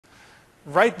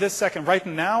Right this second, right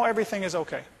now, everything is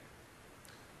okay.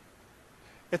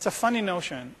 It's a funny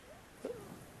notion.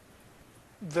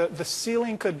 The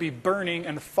ceiling could be burning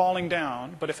and falling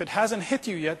down, but if it hasn't hit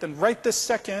you yet, then right this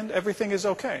second, everything is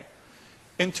okay.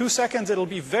 In 2 seconds, it'll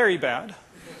be very bad.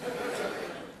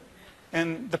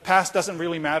 And the past doesn't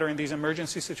really matter in these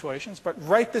emergency situations, but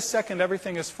right this second,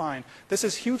 everything is fine. This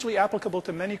is hugely applicable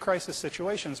to many crisis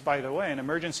situations, by the way, and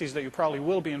emergencies that you probably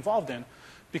will be involved in,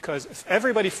 because if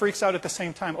everybody freaks out at the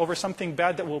same time over something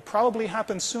bad that will probably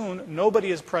happen soon,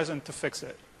 nobody is present to fix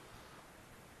it.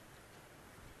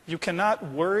 You cannot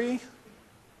worry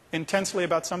intensely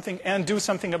about something and do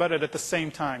something about it at the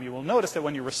same time. You will notice that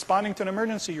when you're responding to an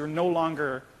emergency, you're no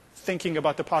longer thinking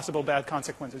about the possible bad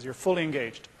consequences. You're fully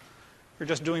engaged. You're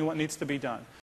just doing what needs to be done.